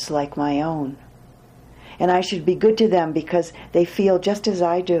hurts like my own. And I should be good to them because they feel just as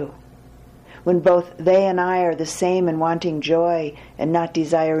I do. when both they and I are the same in wanting joy and not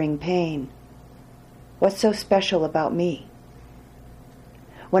desiring pain? What's so special about me?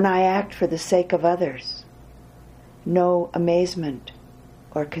 When I act for the sake of others, no amazement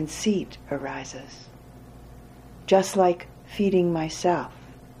or conceit arises. Just like feeding myself,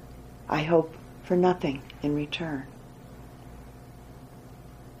 I hope for nothing in return.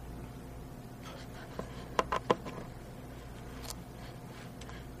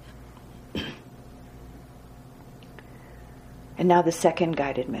 And now the second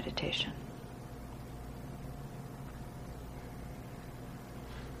guided meditation.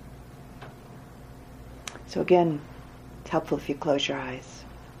 So again, it's helpful if you close your eyes.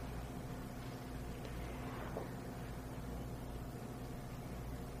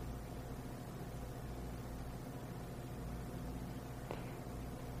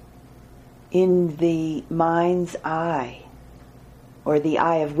 In the mind's eye, or the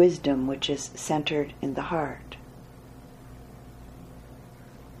eye of wisdom, which is centered in the heart,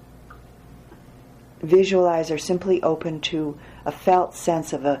 visualize or simply open to a felt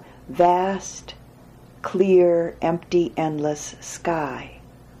sense of a vast, clear, empty, endless sky,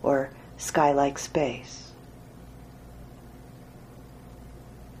 or sky-like space.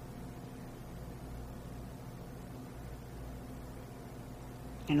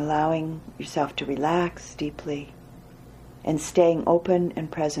 And allowing yourself to relax deeply and staying open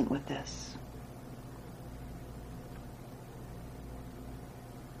and present with this.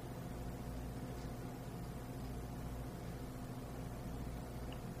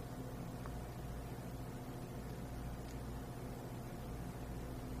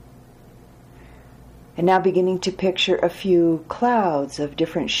 And now beginning to picture a few clouds of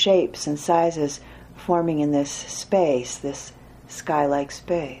different shapes and sizes forming in this space, this sky-like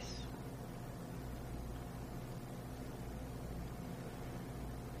space.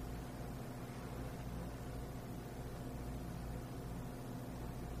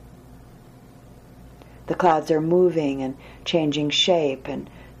 The clouds are moving and changing shape and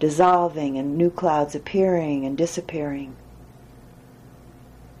dissolving, and new clouds appearing and disappearing.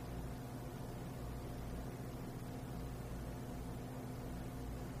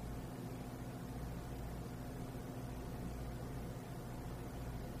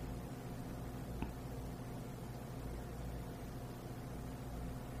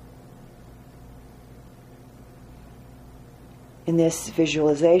 In this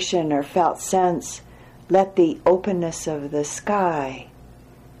visualization or felt sense, let the openness of the sky,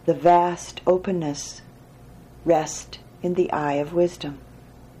 the vast openness, rest in the eye of wisdom.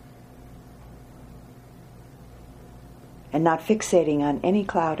 And not fixating on any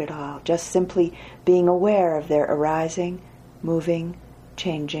cloud at all, just simply being aware of their arising, moving,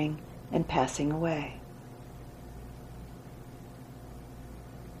 changing, and passing away.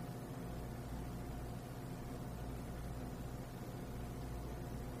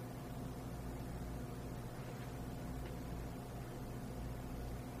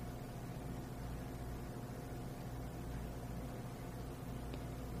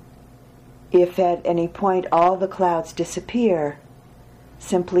 If at any point all the clouds disappear,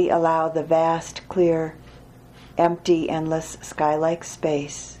 simply allow the vast, clear, empty, endless, sky-like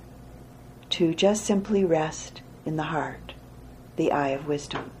space to just simply rest in the heart, the eye of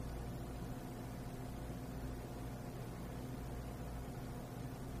wisdom.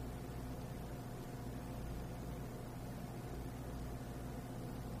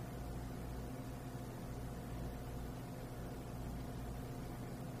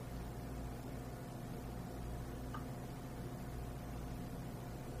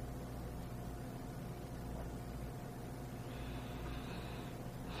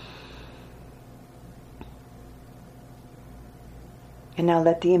 And now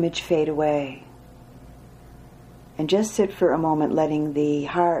let the image fade away. And just sit for a moment, letting the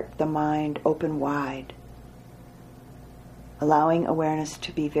heart, the mind open wide. Allowing awareness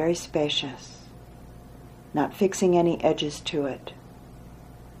to be very spacious, not fixing any edges to it.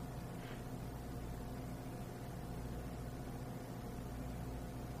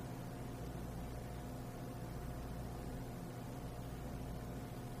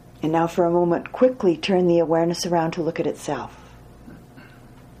 And now for a moment, quickly turn the awareness around to look at itself.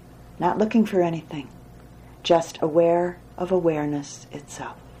 Not looking for anything, just aware of awareness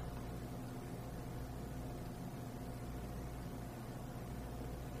itself.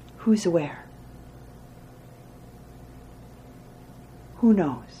 Who's aware? Who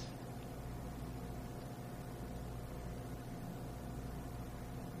knows?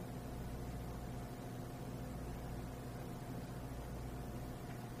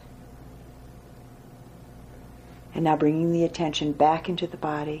 And now bringing the attention back into the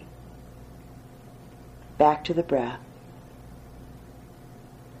body, back to the breath,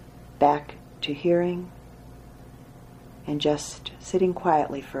 back to hearing, and just sitting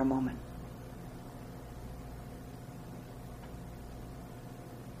quietly for a moment.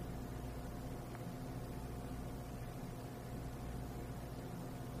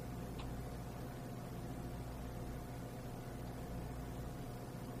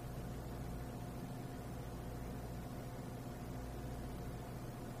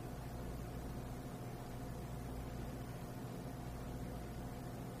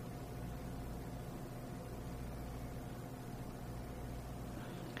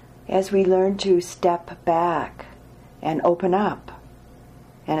 As we learn to step back and open up,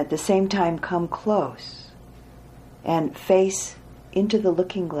 and at the same time come close and face into the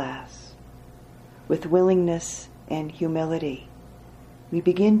looking glass with willingness and humility, we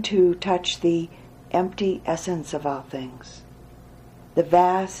begin to touch the empty essence of all things, the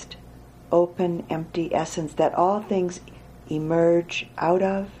vast, open, empty essence that all things emerge out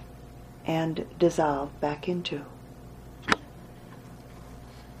of and dissolve back into.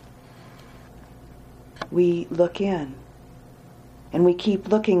 We look in, and we keep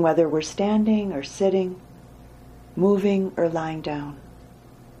looking whether we're standing or sitting, moving or lying down.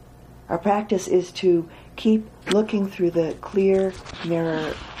 Our practice is to keep looking through the clear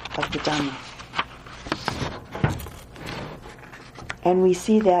mirror of the Dhamma. And we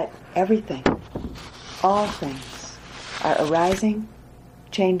see that everything, all things, are arising,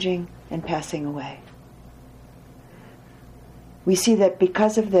 changing, and passing away. We see that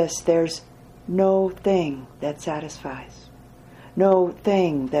because of this, there's no thing that satisfies, no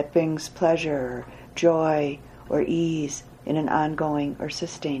thing that brings pleasure, joy, or ease in an ongoing or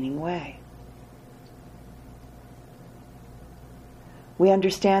sustaining way. We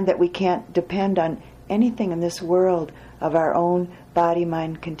understand that we can't depend on anything in this world of our own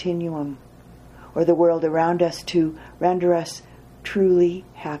body-mind continuum or the world around us to render us truly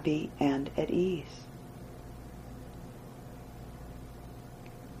happy and at ease.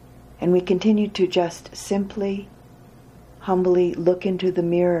 And we continue to just simply, humbly look into the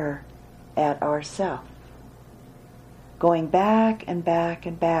mirror at ourself, going back and back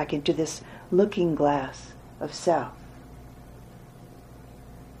and back into this looking glass of self.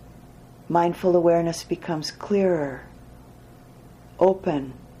 Mindful awareness becomes clearer,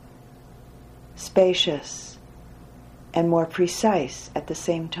 open, spacious, and more precise at the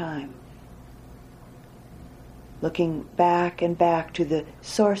same time. Looking back and back to the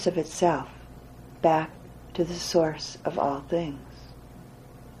source of itself, back to the source of all things.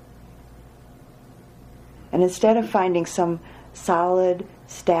 And instead of finding some solid,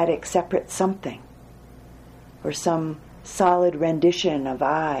 static, separate something, or some solid rendition of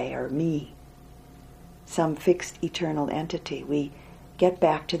I or me, some fixed eternal entity, we get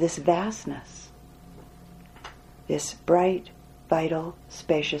back to this vastness, this bright, vital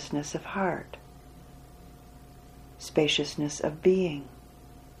spaciousness of heart, spaciousness of being.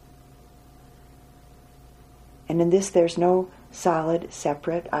 And in this there's no solid,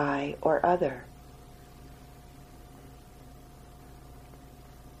 separate I or other.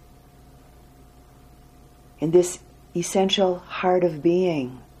 In this essential heart of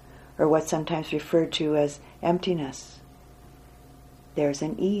being, or what's sometimes referred to as emptiness, there's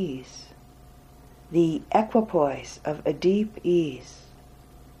an ease, the equipoise of a deep ease,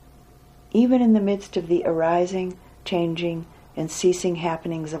 even in the midst of the arising, changing, and ceasing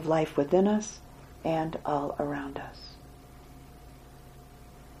happenings of life within us and all around us.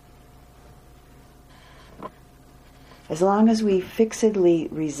 As long as we fixedly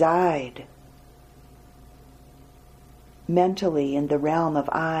reside mentally in the realm of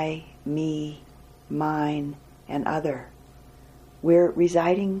I, me, mine, and other, we're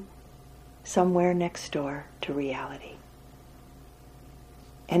residing somewhere next door to reality.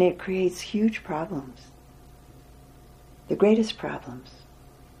 And it creates huge problems. The greatest problems.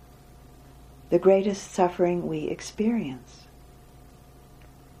 The greatest suffering we experience.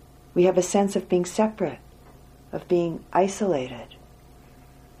 We have a sense of being separate, of being isolated,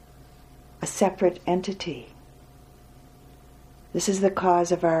 a separate entity. This is the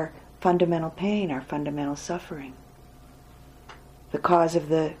cause of our fundamental pain, our fundamental suffering. The cause of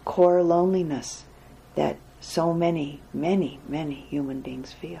the core loneliness that so many, many, many human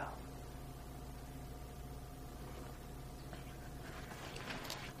beings feel.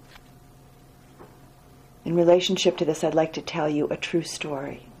 In relationship to this, I'd like to tell you a true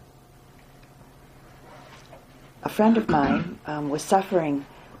story. A friend of mine was suffering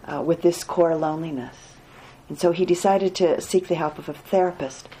with this core loneliness. And so he decided to seek the help of a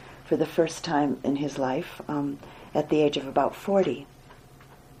therapist for the first time in his life at the age of about 40.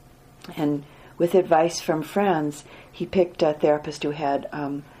 And with advice from friends, he picked a therapist who had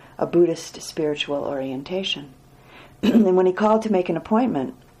a Buddhist spiritual orientation. And when he called to make an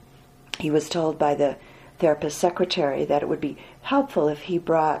appointment, he was told by the therapist's secretary that it would be helpful if he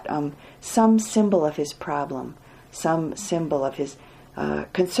brought some symbol of his problem, some symbol of his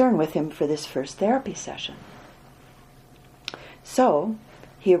concern with him for this first therapy session. So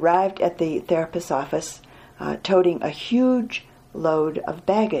he arrived at the therapist's office toting a huge load of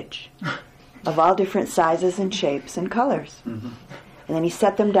baggage of all different sizes and shapes and colors. Mm-hmm. And then he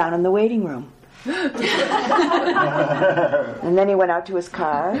set them down in the waiting room. And then he went out to his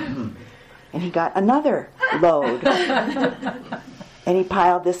car and he got another load. And he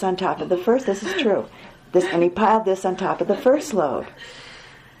piled this on top of the first. This is true. And he piled this on top of the first load.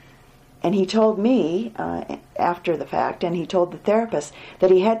 And he told me, after the fact, and he told the therapist, that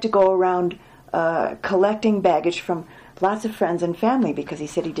he had to go around collecting baggage from lots of friends and family because he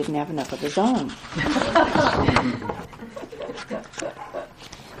said he didn't have enough of his own.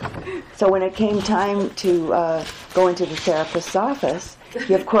 So when it came time to go into the therapist's office,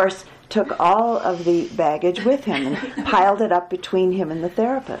 he, of course, took all of the baggage with him and piled it up between him and the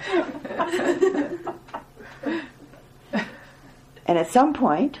therapist. And at some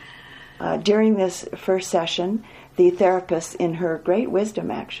point, during this first session, the therapist, in her great wisdom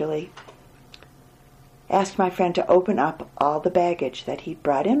actually, asked my friend to open up all the baggage that he'd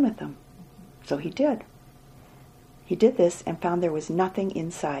brought in with him. So he did. He did this and found there was nothing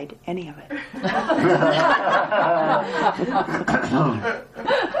inside any of it.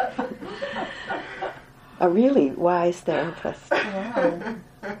 A really wise therapist. Wow.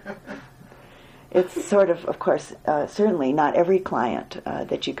 It's sort of course, certainly not every client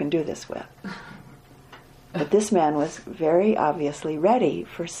that you can do this with. But this man was very obviously ready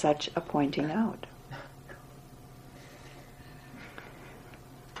for such a pointing out.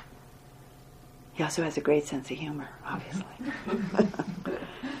 He also has a great sense of humor, obviously.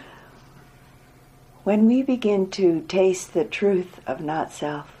 When we begin to taste the truth of not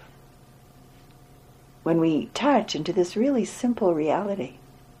self, when we touch into this really simple reality,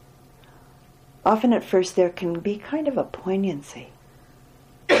 often at first there can be kind of a poignancy,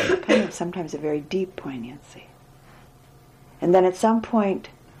 kind of sometimes a very deep poignancy. And then at some point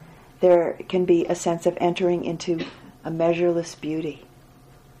there can be a sense of entering into a measureless beauty.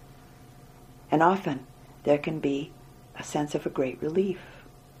 And often there can be a sense of a great relief.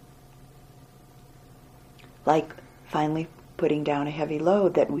 Like finally putting down a heavy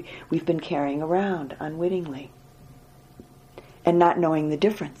load that we've been carrying around unwittingly. And not knowing the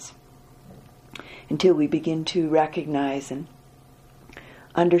difference until we begin to recognize and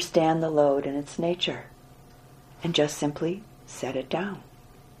understand the load and its nature. And just simply set it down.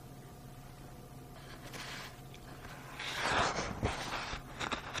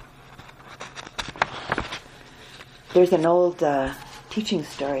 There's an old teaching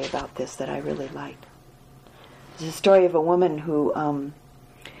story about this that I really liked. It's a story of a woman who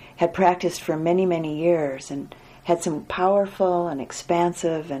had practiced for many, many years and had some powerful and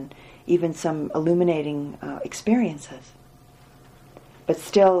expansive and even some illuminating experiences. But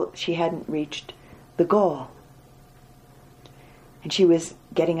still, she hadn't reached the goal. And she was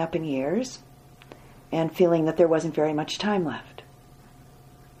getting up in years and feeling that there wasn't very much time left.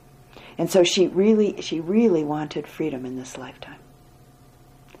 And so she really wanted freedom in this lifetime.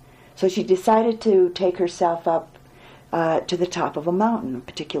 So she decided to take herself up to the top of a mountain, a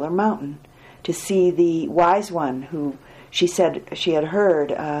particular mountain, to see the wise one who she said she had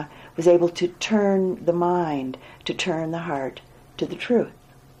heard was able to turn the mind, to turn the heart to the truth.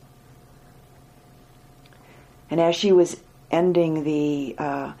 And as she was nearing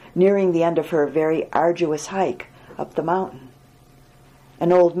the end of her very arduous hike up the mountain,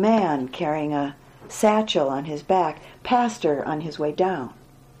 an old man carrying a satchel on his back passed her on his way down.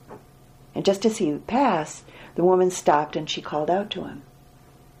 And just as he passed, the woman stopped and she called out to him.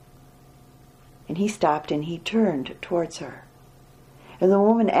 And he stopped and he turned towards her. And the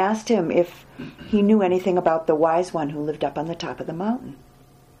woman asked him if he knew anything about the wise one who lived up on the top of the mountain.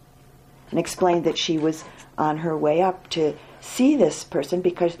 And explained that she was on her way up to see this person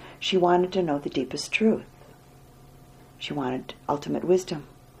because she wanted to know the deepest truth. She wanted ultimate wisdom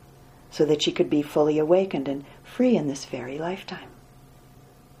so that she could be fully awakened and free in this very lifetime.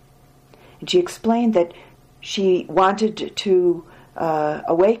 And she explained that she wanted to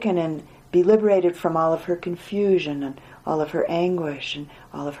awaken and be liberated from all of her confusion and all of her anguish and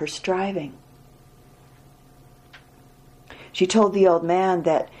all of her striving. She told the old man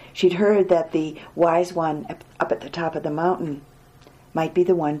that she'd heard that the wise one up at the top of the mountain might be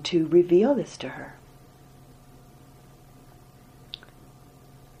the one to reveal this to her.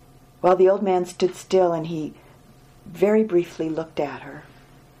 Well, the old man stood still and he very briefly looked at her.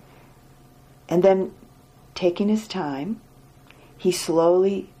 And then, taking his time, he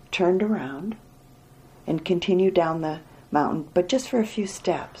slowly turned around and continued down the mountain, but just for a few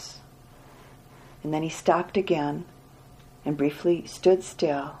steps. And then he stopped again and briefly stood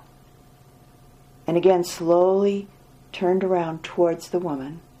still. And again slowly turned around towards the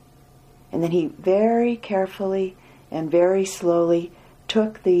woman. And then he very carefully and very slowly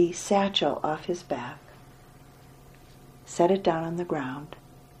took the satchel off his back, set it down on the ground,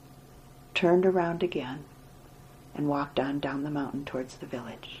 turned around again, and walked on down the mountain towards the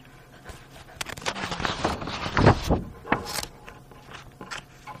village.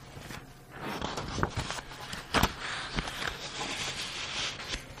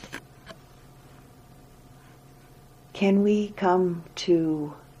 Can we come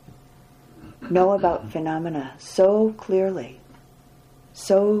to know about phenomena so clearly,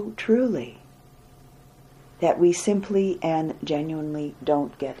 so truly, that we simply and genuinely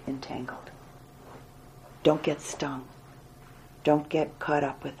don't get entangled, don't get stung, don't get caught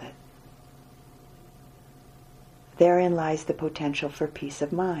up with it? Therein lies the potential for peace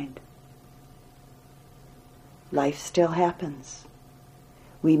of mind. Life still happens.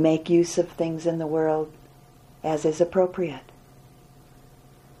 We make use of things in the world as is appropriate.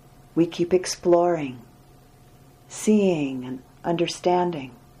 We keep exploring, seeing and understanding,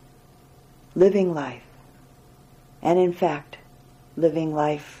 living life, and in fact, living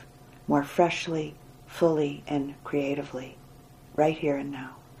life more freshly, fully, and creatively, right here and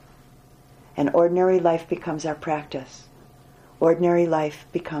now. And ordinary life becomes our practice. Ordinary life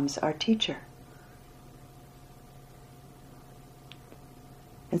becomes our teacher.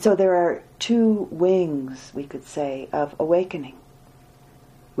 And so there are two wings, we could say, of awakening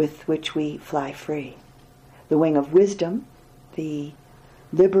with which we fly free. The wing of wisdom, the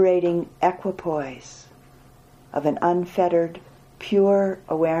liberating equipoise of an unfettered, pure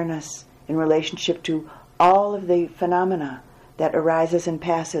awareness in relationship to all of the phenomena that arises and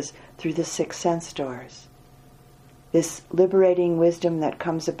passes through the six sense doors. This liberating wisdom that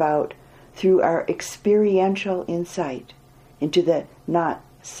comes about through our experiential insight into the not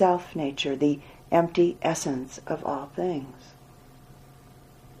self-nature, the empty essence of all things.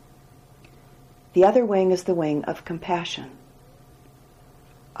 The other wing is the wing of compassion,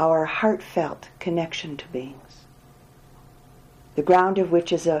 our heartfelt connection to beings, the ground of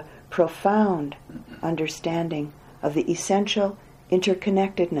which is a profound understanding of the essential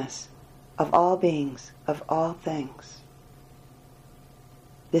interconnectedness of all beings, of all things.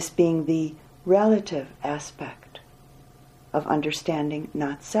 This being the relative aspect of understanding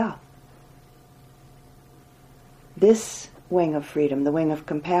not self. This wing of freedom, the wing of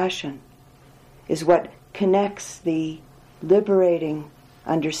compassion, is what connects the liberating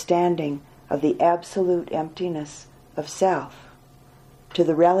understanding of the absolute emptiness of self to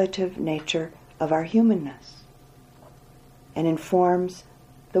the relative nature of our humanness, and informs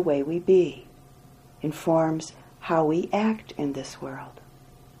the way we be, informs how we act in this world.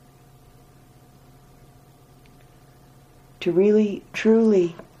 To really,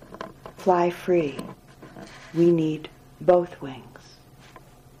 truly fly free, we need both wings.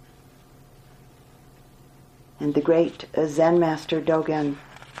 And the great Zen master Dogen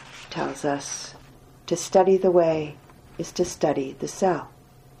tells us, to study the way is to study the self.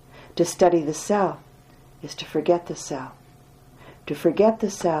 To study the self is to forget the self. To forget the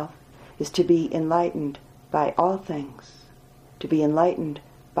self is to be enlightened by all things. To be enlightened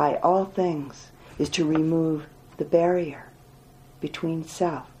by all things is to remove the barrier between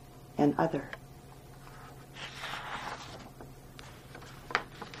self and other.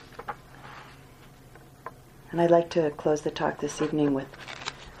 And I'd like to close the talk this evening with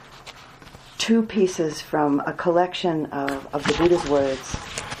two pieces from a collection of the Buddha's words,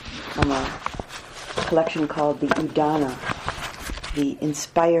 from a collection called the Udana, the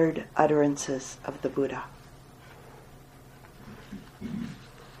inspired utterances of the Buddha.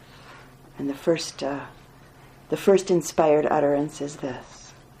 And the first inspired utterance is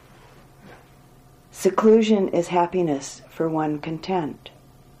this: seclusion is happiness for one content,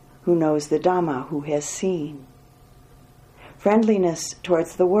 who knows the Dhamma, who has seen. Friendliness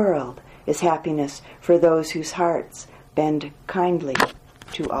towards the world is happiness for those whose hearts bend kindly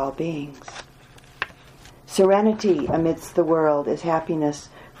to all beings. Serenity amidst the world is happiness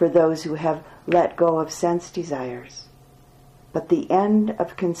for those who have let go of sense desires. But the end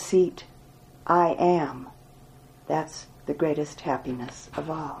of conceit, I am, that's the greatest happiness of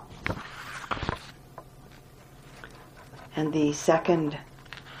all. And the second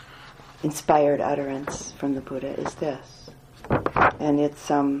inspired utterance from the Buddha is this. And it's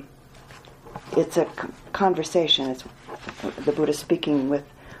it's a conversation. It's the Buddha speaking with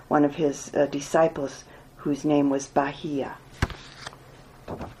one of his disciples whose name was Bahia.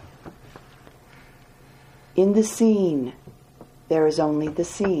 In the seen, there is only the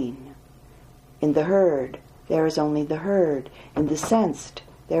seen. In the heard, there is only the heard. In the sensed,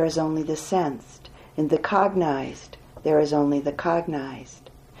 there is only the sensed. In the cognized, there is only the cognized.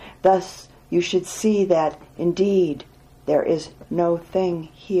 Thus, you should see that, indeed, there is no thing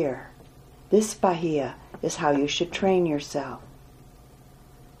here. This Bahia is how you should train yourself.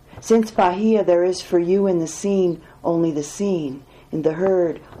 Since Bahia, there is for you in the seen only the seen, in the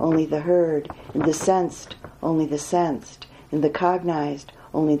heard only the heard, in the sensed only the sensed, in the cognized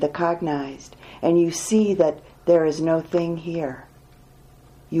only the cognized, and you see that there is no thing here.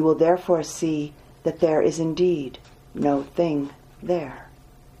 You will therefore see that there is indeed no thing there.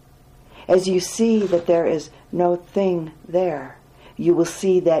 As you see that there is no thing there, you will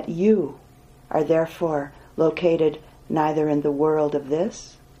see that you are therefore located neither in the world of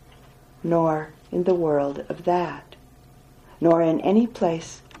this, nor in the world of that, nor in any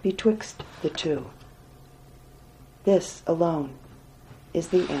place betwixt the two. This alone is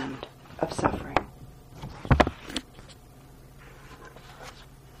the end of suffering.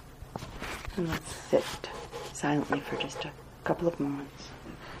 And let's sit silently for just a couple of moments.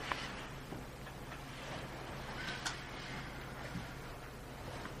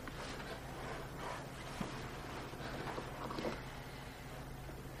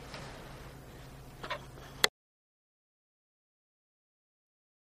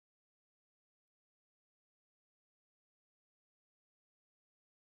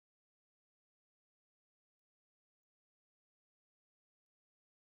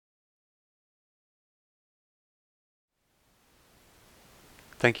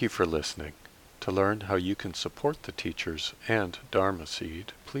 Thank you for listening. To learn how you can support the teachers and Dharma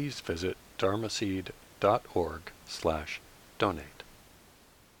Seed, please visit dharmaseed.org/donate.